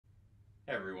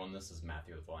Hey everyone, this is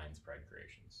Matthew with Lion's Pride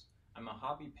Creations. I'm a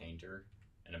hobby painter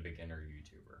and a beginner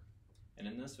YouTuber. And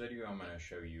in this video I'm going to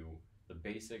show you the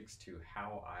basics to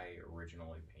how I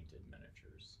originally painted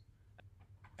miniatures.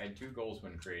 I had two goals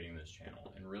when creating this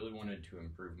channel and really wanted to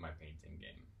improve my painting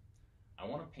game. I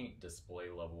want to paint display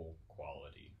level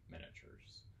quality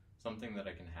miniatures, something that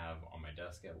I can have on my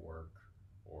desk at work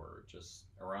or just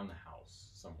around the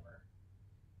house somewhere.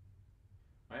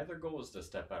 My other goal is to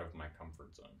step out of my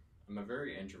comfort zone. I'm a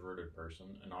very introverted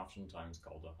person and oftentimes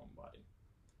called a homebody.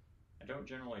 I don't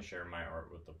generally share my art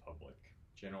with the public,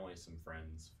 generally some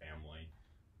friends, family.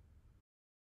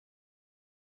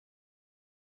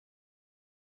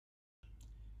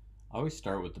 I always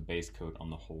start with the base coat on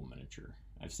the whole miniature.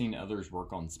 I've seen others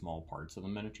work on small parts of the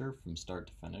miniature from start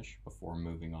to finish before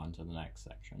moving on to the next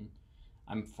section.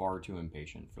 I'm far too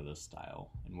impatient for this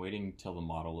style, and waiting till the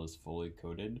model is fully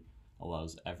coated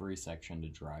allows every section to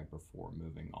dry before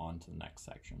moving on to the next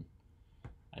section.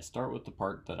 I start with the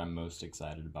part that I'm most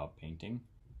excited about painting.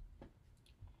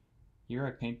 Here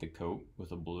I paint the coat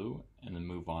with a blue and then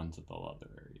move on to the leather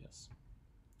areas.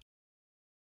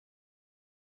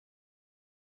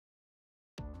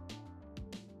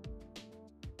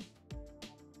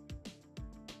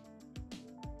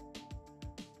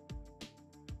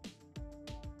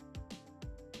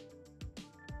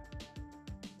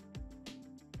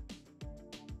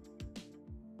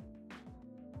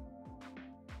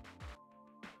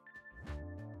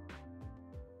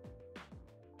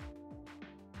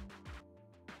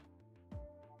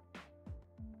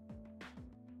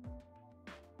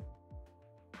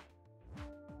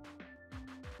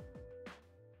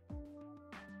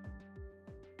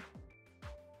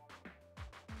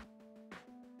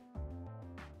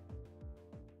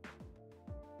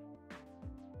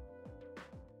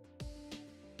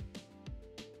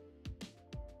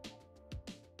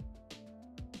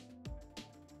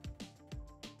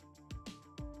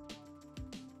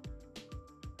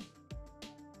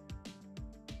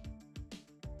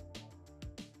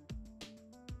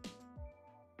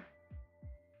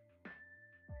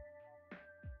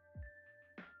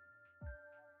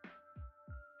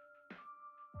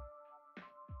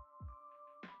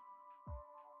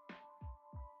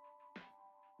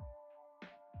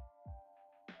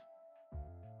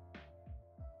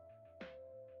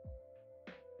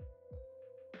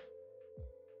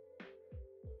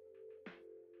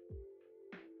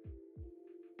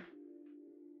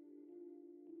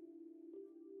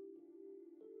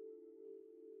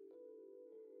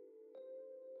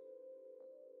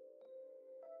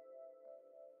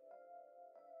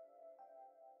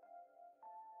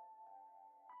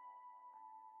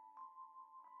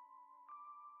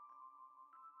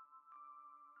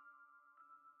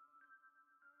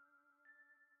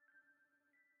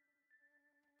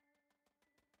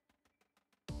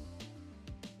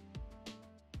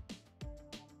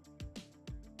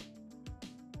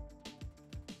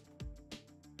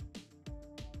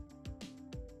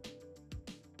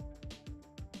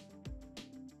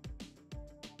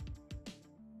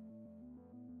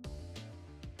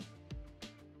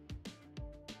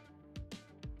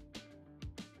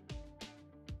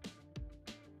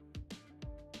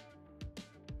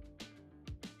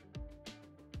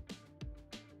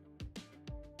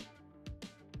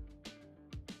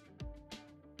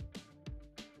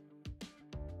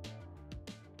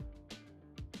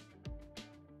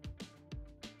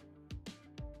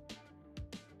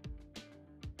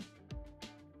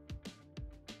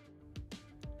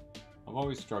 I've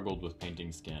always struggled with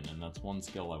painting skin, and that's one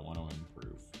skill I want to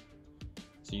improve.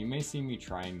 So you may see me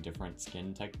trying different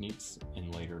skin techniques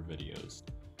in later videos.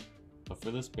 But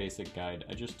for this basic guide,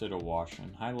 I just did a wash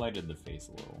and highlighted the face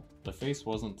a little. The face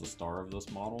wasn't the star of this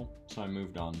model, so I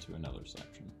moved on to another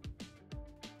section.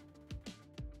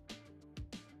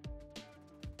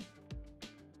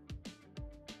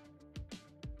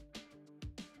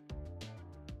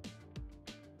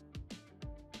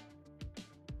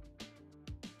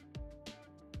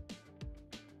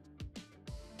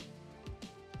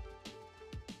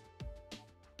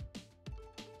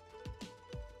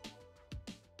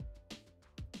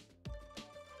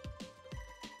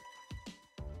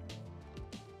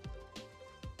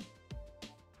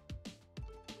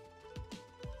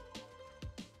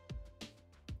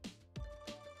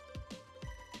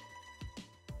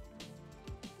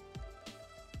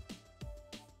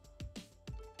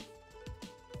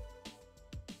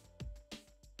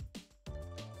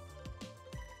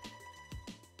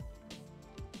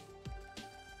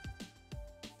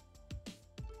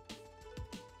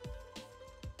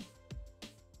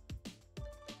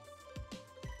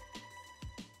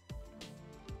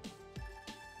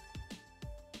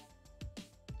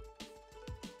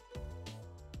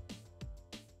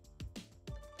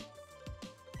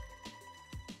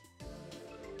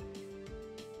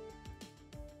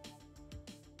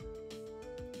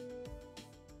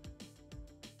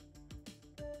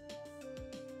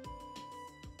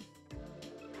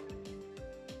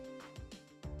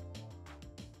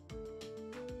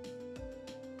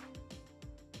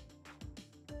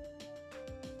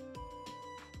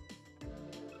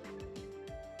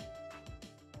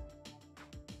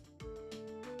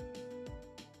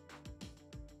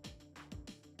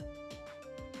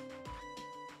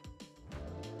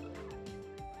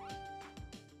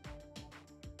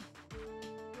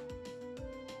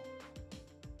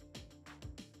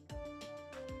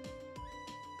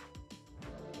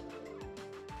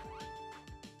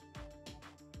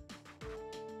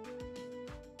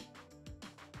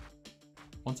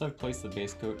 Once I've placed the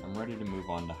base coat, I'm ready to move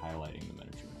on to highlighting the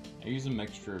miniature. I use a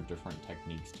mixture of different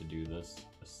techniques to do this.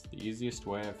 The easiest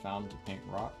way I've found to paint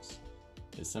rocks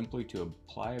is simply to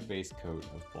apply a base coat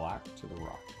of black to the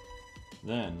rock.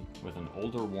 Then, with an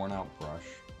older worn out brush,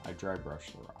 I dry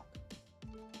brush the rock.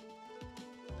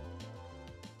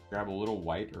 Grab a little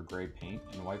white or gray paint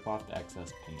and wipe off the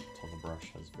excess paint till the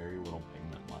brush has very little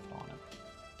pigment left on it.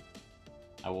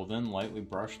 I will then lightly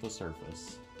brush the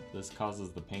surface. This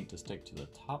causes the paint to stick to the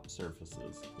top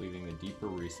surfaces, leaving the deeper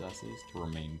recesses to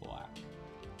remain black.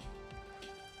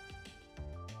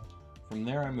 From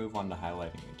there I move on to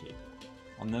highlighting the cape.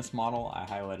 On this model I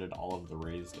highlighted all of the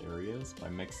raised areas by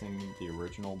mixing the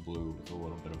original blue with a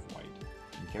little bit of white,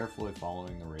 and carefully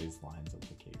following the raised lines of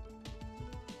the cape.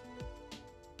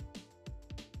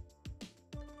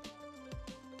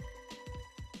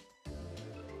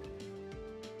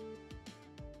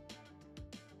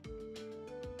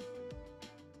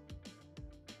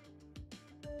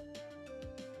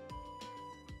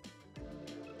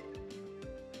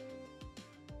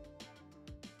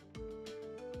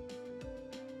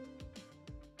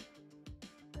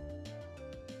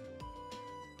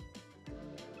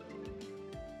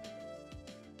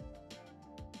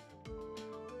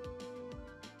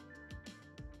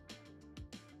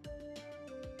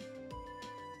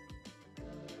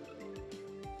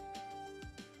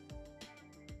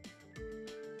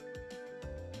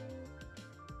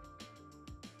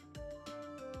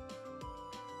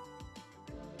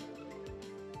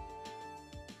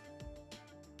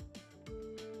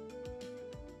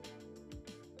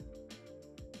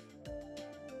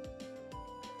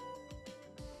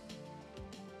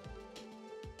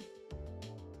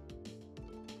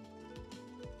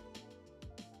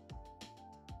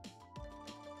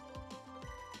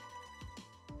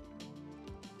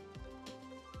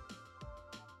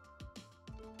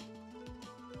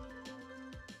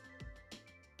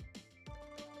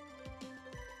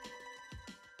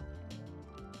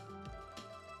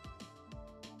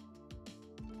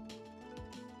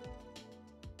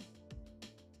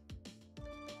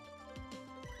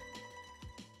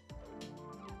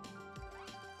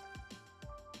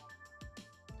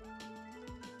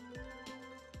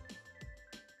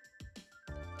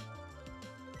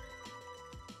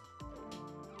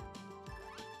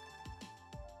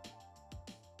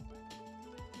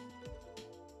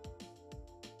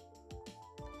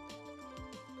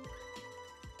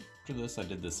 After this I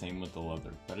did the same with the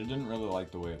leather, but I didn't really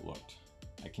like the way it looked.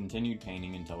 I continued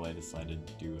painting until I decided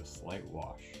to do a slight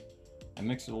wash. I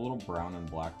mixed a little brown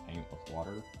and black paint with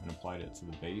water and applied it to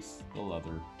the base, the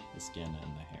leather, the skin,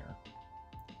 and the hair.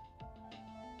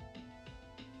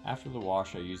 After the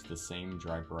wash I used the same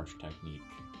dry brush technique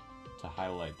to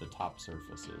highlight the top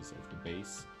surfaces of the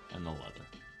base and the leather.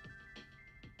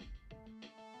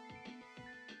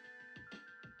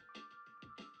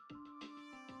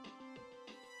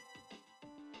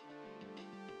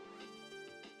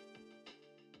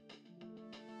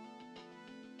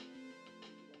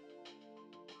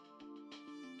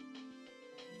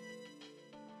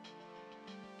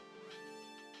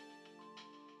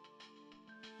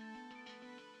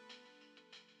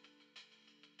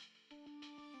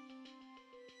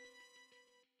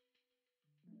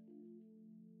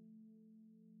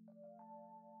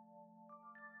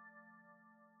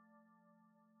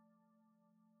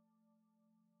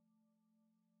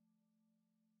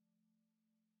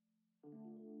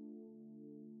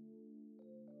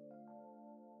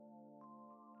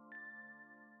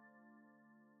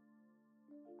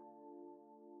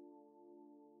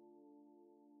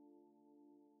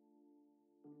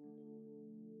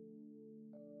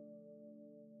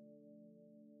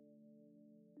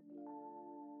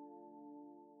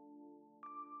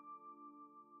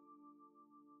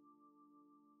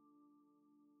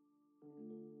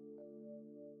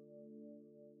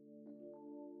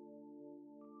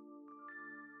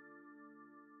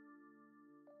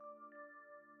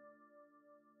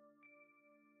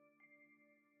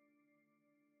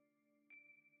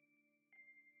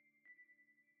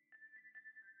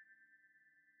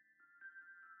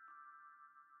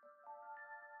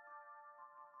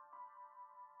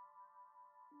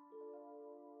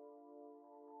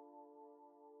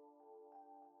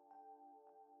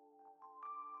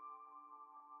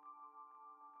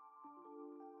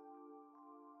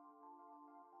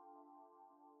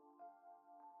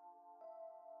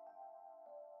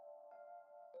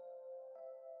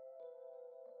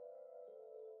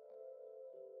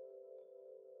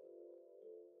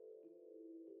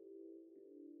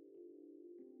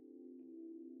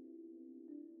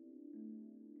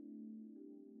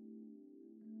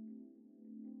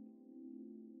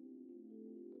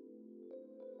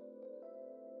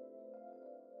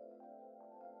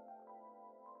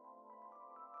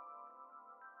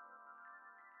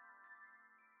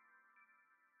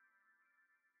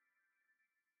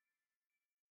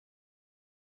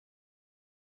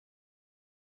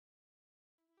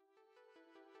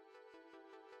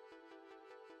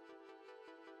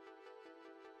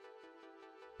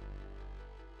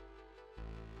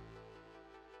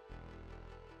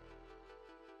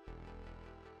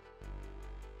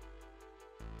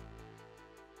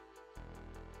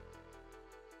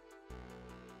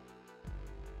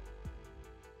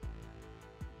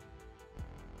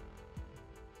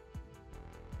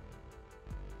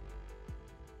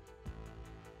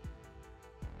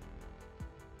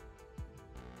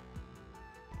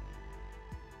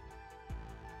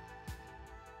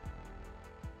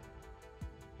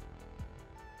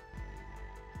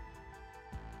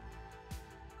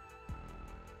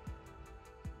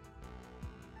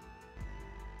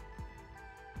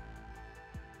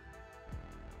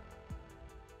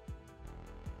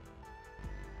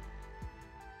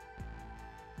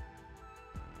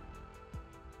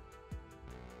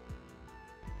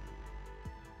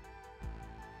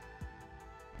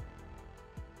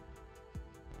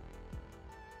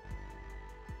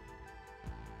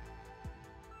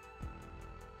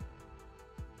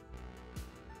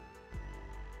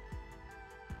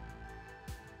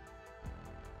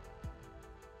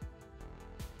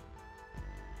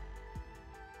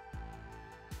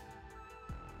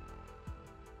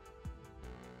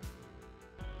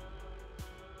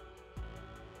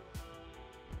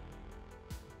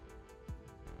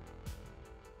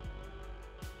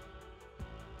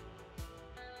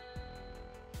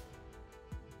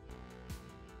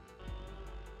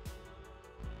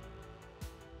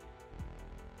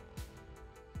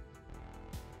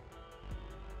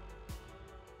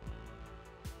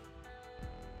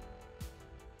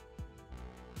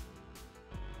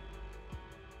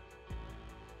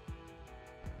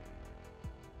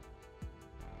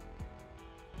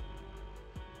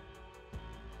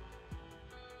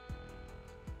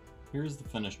 Here's the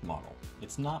finished model.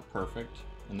 It's not perfect,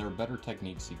 and there are better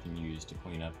techniques you can use to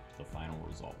clean up the final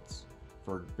results.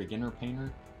 For a beginner painter,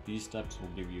 these steps will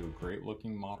give you a great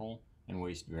looking model and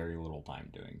waste very little time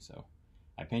doing so.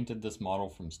 I painted this model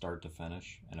from start to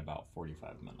finish in about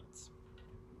 45 minutes.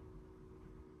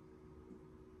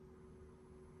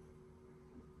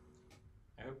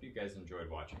 I hope you guys enjoyed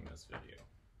watching this video.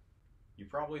 You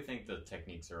probably think the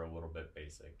techniques are a little bit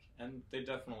basic, and they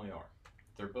definitely are.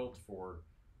 They're built for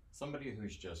somebody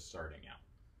who's just starting out.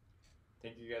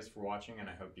 Thank you guys for watching, and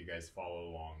I hope you guys follow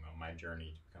along on my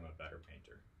journey to become a better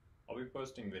painter. I'll be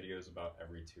posting videos about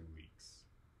every 2 weeks.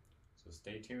 So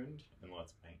stay tuned and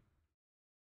let's paint.